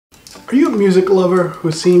Are you a music lover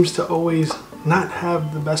who seems to always not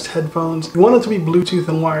have the best headphones? You want it to be Bluetooth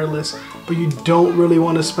and wireless, but you don't really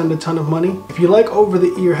want to spend a ton of money? If you like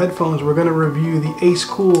over-the-ear headphones, we're going to review the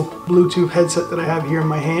Acekool Bluetooth headset that I have here in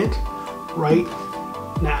my hand right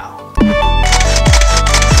now.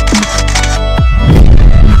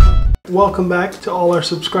 Welcome back to all our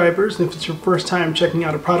subscribers. And if it's your first time checking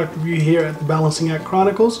out a product review here at the Balancing Act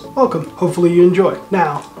Chronicles, welcome. Hopefully you enjoy.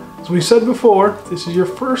 Now, as we said before, if this is your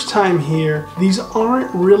first time here, these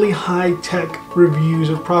aren't really high-tech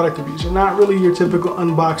reviews or product reviews. They're not really your typical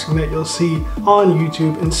unboxing that you'll see on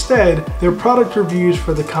YouTube. Instead, they're product reviews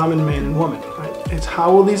for the common man and woman. Right? It's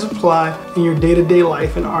how will these apply in your day-to-day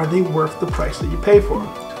life, and are they worth the price that you pay for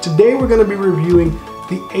them? Today we're going to be reviewing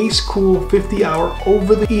the Acekool 50-hour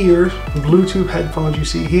over-the-ear Bluetooth headphones you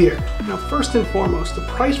see here. Now, first and foremost, the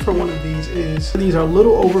price for one of these are a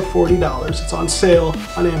little over $40. It's on sale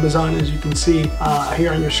on Amazon, as you can see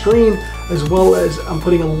here on your screen, as well as I'm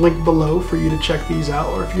putting a link below for you to check these out,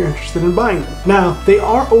 or if you're interested in buying them. Now, they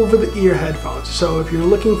are over-the-ear headphones, so if you're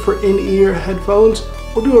looking for in-ear headphones,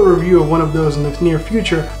 we'll do a review of one of those in the near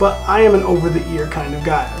future, but I am an over-the-ear kind of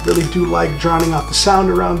guy. I really do like drowning out the sound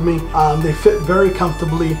around me. They fit very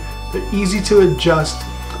comfortably, they're easy to adjust,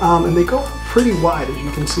 and they go pretty wide, as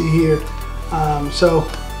you can see here. So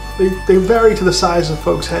they vary to the size of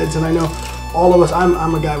folks' heads, and I know all of us,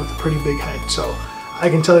 I'm a guy with a pretty big head, so I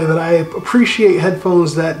can tell you that I appreciate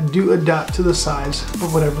headphones that do adapt to the size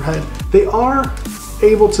of whatever head. They are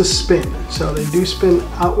able to spin, so they do spin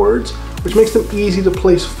outwards, which makes them easy to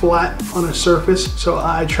place flat on a surface. So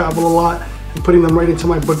I travel a lot, and putting them right into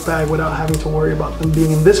my book bag without having to worry about them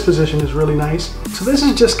being in this position is really nice. So this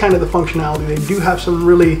is just kind of the functionality. They do have some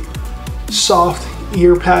really soft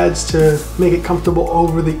ear pads to make it comfortable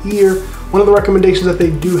over the ear. One of the recommendations that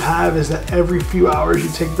they do have is that every few hours you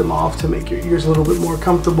take them off to make your ears a little bit more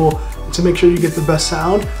comfortable and to make sure you get the best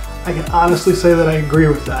sound. I can honestly say that I agree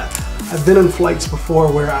with that. I've been on flights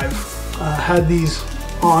before where I've had these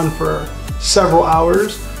on for several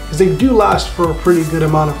hours, because they do last for a pretty good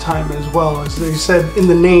amount of time as well. As they said in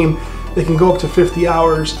the name, they can go up to 50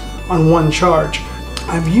 hours on one charge.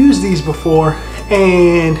 I've used these before,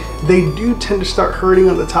 and they do tend to start hurting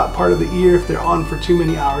on the top part of the ear if they're on for too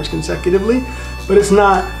many hours consecutively, but it's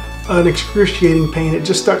not an excruciating pain. It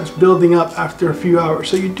just starts building up after a few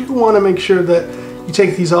hours. So you do want to make sure that you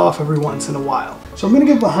take these off every once in a while. So I'm going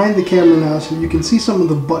to get behind the camera now so you can see some of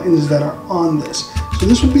the buttons that are on this. So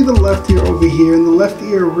this would be the left ear over here, and the left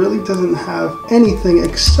ear really doesn't have anything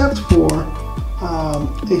except for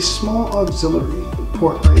a small auxiliary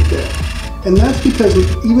port right there. And that's because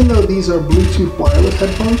even though these are Bluetooth wireless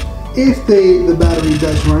headphones, if the battery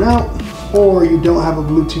does run out or you don't have a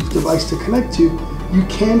Bluetooth device to connect to, you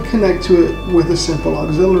can connect to it with a simple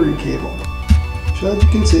auxiliary cable. So as you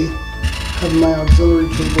can see, I have my auxiliary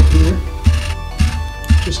cable here.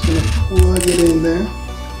 Just going to plug it in there,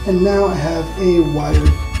 and now I have a wired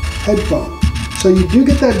headphone. So you do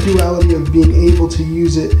get that duality of being able to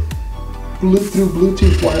use it through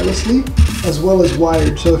Bluetooth wirelessly as well as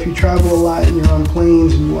wired. So if you travel a lot and you're on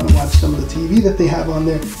planes and you want to watch some of the TV that they have on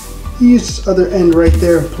there, you use this other end right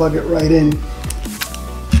there and plug it right in.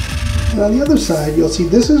 And on the other side, you'll see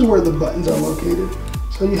this is where the buttons are located.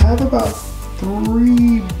 So you have about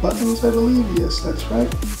 3 buttons, I believe. Yes, that's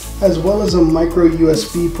right. As well as a micro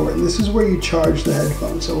USB port, and this is where you charge the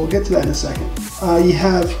headphones, so we'll get to that in a second. You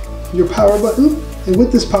have your power button, and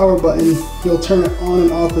with this power button you'll turn it on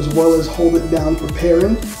and off as well as hold it down for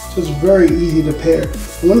pairing, so it's very easy to pair.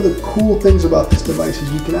 And one of the cool things about this device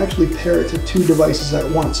is you can actually pair it to 2 devices at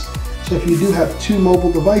once. So if you do have 2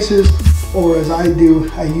 mobile devices, or as I do,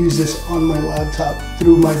 I use this on my laptop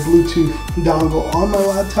through my Bluetooth dongle on my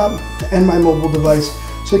laptop and my mobile device.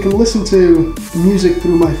 So I can listen to music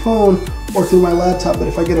through my phone or through my laptop, but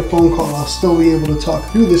if I get a phone call, I'll still be able to talk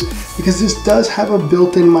through this, because this does have a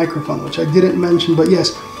built-in microphone, which I didn't mention, but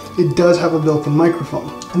yes, it does have a built-in microphone.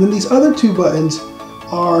 And then these other 2 buttons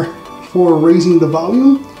are for raising the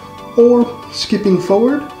volume or skipping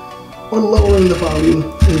forward, or lowering the volume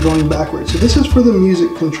and going backwards. So this is for the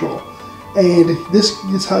music control. And this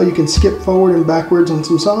is how you can skip forward and backwards on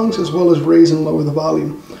some songs, as well as raise and lower the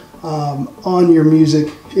volume on your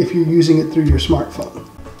music if you're using it through your smartphone.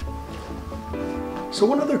 So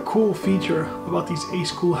one other cool feature about these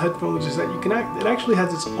Acekool headphones is that it actually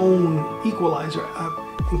has its own equalizer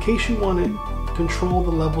app in case you want to control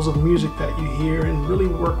the levels of music that you hear and really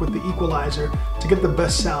work with the equalizer to get the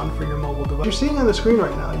best sound for your mobile device. You're seeing on the screen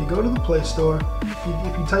right now, you go to the Play Store,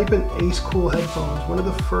 if you type in Acekool headphones, one of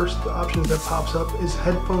the first options that pops up is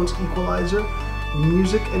Headphones Equalizer,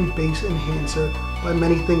 Music and Bass Enhancer by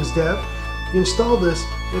Many Things Dev. you install this,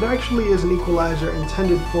 it actually is an equalizer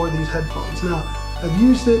intended for these headphones. Now, I've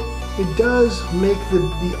used it. It does make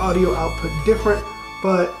the audio output different,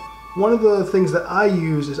 but one of the things that I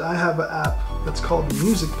use is I have an app that's called the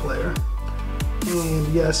Music Player. And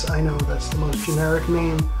yes, I know that's the most generic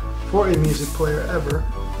name for a music player ever,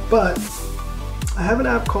 but I have an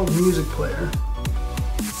app called Music Player,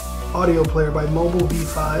 audio player by Mobile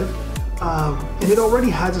V5, and it already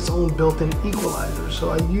has its own built-in equalizer. So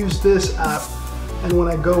I use this app, and when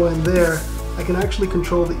I go in there, I can actually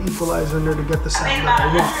control the equalizer in there to get the sound that I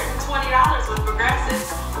want. $120 with Progressive,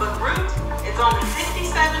 but Root, it's only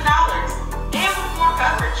 $67, and with more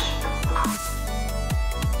coverage.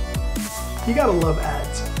 You gotta love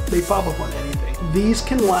ads. They pop up on anything. These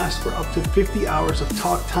can last for up to 50 hours of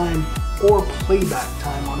talk time or playback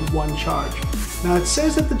time on one charge. Now it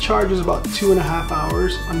says that the charge is about 2.5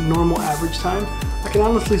 hours on normal average time. I can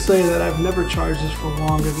honestly say that I've never charged this for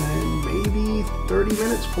longer than maybe 30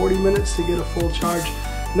 minutes, 40 minutes to get a full charge.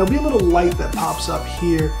 And there'll be a little light that pops up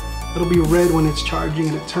here. It'll be red when it's charging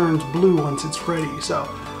and it turns blue once it's ready. So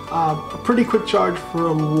a pretty quick charge for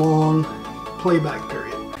a long playback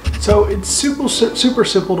period. So it's super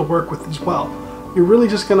simple to work with as well. You're really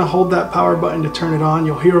just gonna hold that power button to turn it on.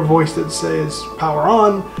 You'll hear a voice that says power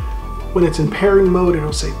on. When it's in pairing mode,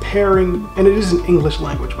 it'll say pairing, and it is in English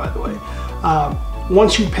language, by the way.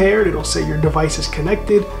 Once you paired, it'll say your device is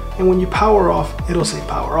connected, and when you power off, it'll say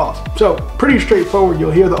power off. So pretty straightforward.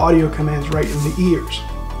 You'll hear the audio commands right in the ears.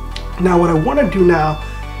 Now what I wanna do now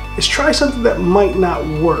is try something that might not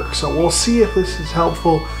work. So we'll see if this is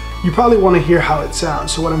helpful. You probably wanna hear how it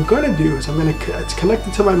sounds. So what I'm gonna do is it's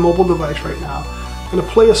connected to my mobile device right now. I'm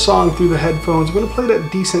gonna play a song through the headphones. I'm gonna play it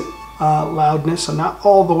at decent loudness, so not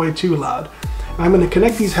all the way too loud. And I'm gonna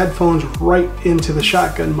connect these headphones right into the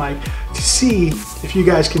shotgun mic to see if you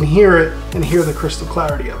guys can hear it and hear the crystal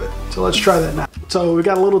clarity of it. So let's try that now. So we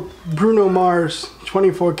got a little Bruno Mars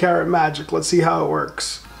 24 karat magic. Let's see how it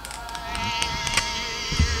works.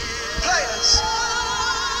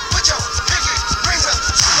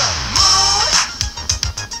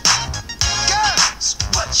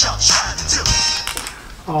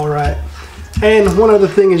 All right, and one other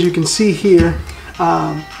thing, as you can see here,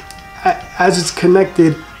 as it's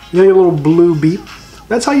connected, you get a little blue beep.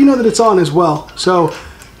 That's how you know that it's on as well. So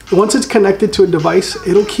once it's connected to a device,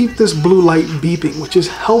 it'll keep this blue light beeping, which is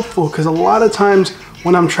helpful because a lot of times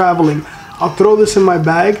when I'm traveling, I'll throw this in my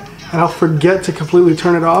bag and I'll forget to completely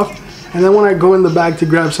turn it off. And then when I go in the bag to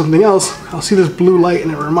grab something else, I'll see this blue light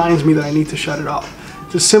and it reminds me that I need to shut it off.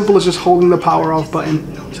 It's as simple as just holding the power off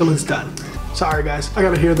button till it's done. Sorry guys, I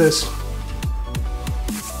gotta hear this.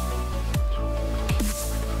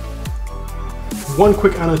 One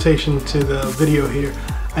quick annotation to the video here.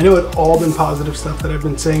 I know it's all been positive stuff that I've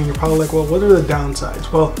been saying. You're probably like, well, what are the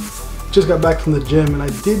downsides? Well, just got back from the gym and I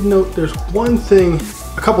did note there's one thing,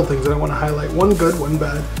 a couple things that I wanna highlight. One good, one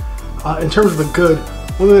bad. In terms of the good,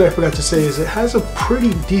 one thing that I forgot to say is it has a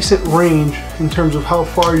pretty decent range in terms of how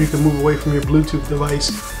far you can move away from your Bluetooth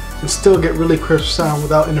device and still get really crisp sound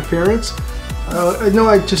without interference. I know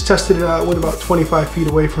I just tested it out, I went about 25 feet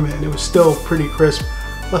away from it and it was still pretty crisp.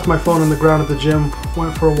 Left my phone on the ground at the gym,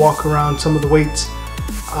 went for a walk around some of the weights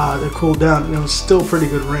that cooled down, and it was still pretty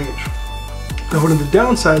good range. Now one of the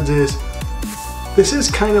downsides is, this is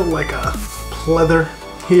kind of like a pleather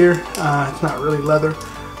here. It's not really leather,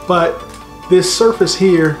 but this surface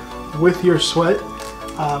here with your sweat,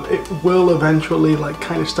 it will eventually like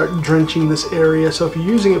kind of start drenching this area. So if you're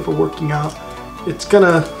using it for working out, it's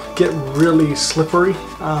gonna get really slippery.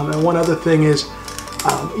 And one other thing is,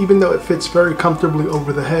 even though it fits very comfortably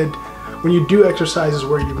over the head, when you do exercises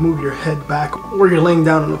where you move your head back or you're laying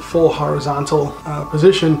down in a full horizontal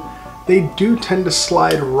position, they do tend to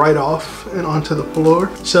slide right off and onto the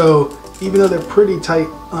floor. So even though they're pretty tight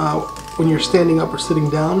when you're standing up or sitting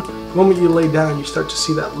down, the moment you lay down you start to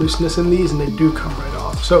see that looseness in these and they do come right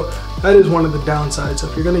off. So that is one of the downsides. So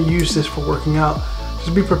if you're going to use this for working out,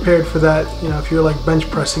 just be prepared for that. You know, if you're like bench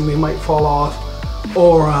pressing, they might fall off.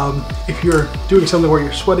 Or if you're doing something where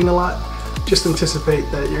you're sweating a lot, just anticipate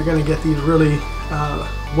that you're going to get these really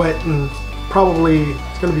wet and probably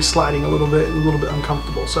it's going to be sliding a little bit and a little bit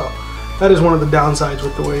uncomfortable. So that is one of the downsides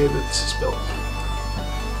with the way that this is built.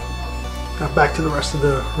 Now back to the rest of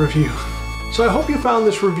the review. So I hope you found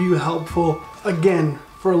this review helpful. Again,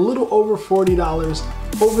 for a little over $40,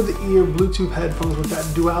 over-the-ear Bluetooth headphones with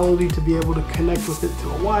that duality to be able to connect with it to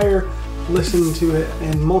a wire, listen to it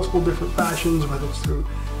in multiple different fashions, whether it's through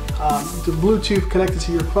the Bluetooth connected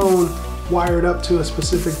to your phone, wired up to a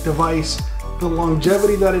specific device, the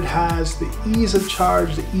longevity that it has, the ease of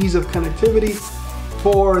charge, the ease of connectivity.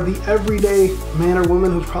 For the everyday man or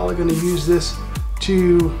woman who's probably going to use this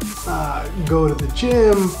to go to the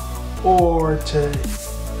gym or to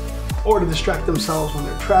distract themselves when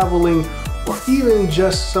they're traveling, or even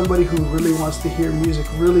just somebody who really wants to hear music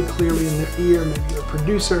really clearly in their ear, maybe a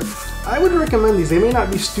producer, I would recommend these. They may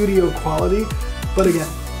not be studio quality, but again,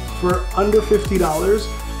 for under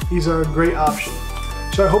 $50, these are a great option.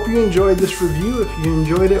 So I hope you enjoyed this review. If you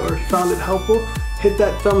enjoyed it or if you found it helpful, hit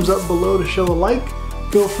that thumbs up below to show a like.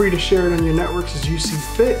 Feel free to share it on your networks as you see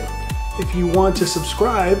fit. If you want to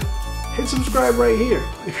subscribe, hit subscribe right here.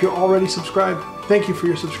 If you're already subscribed, thank you for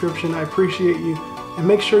your subscription. I appreciate you. And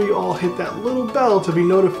make sure you all hit that little bell to be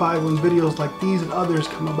notified when videos like these and others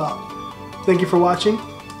come about. Thank you for watching.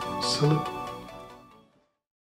 Salute.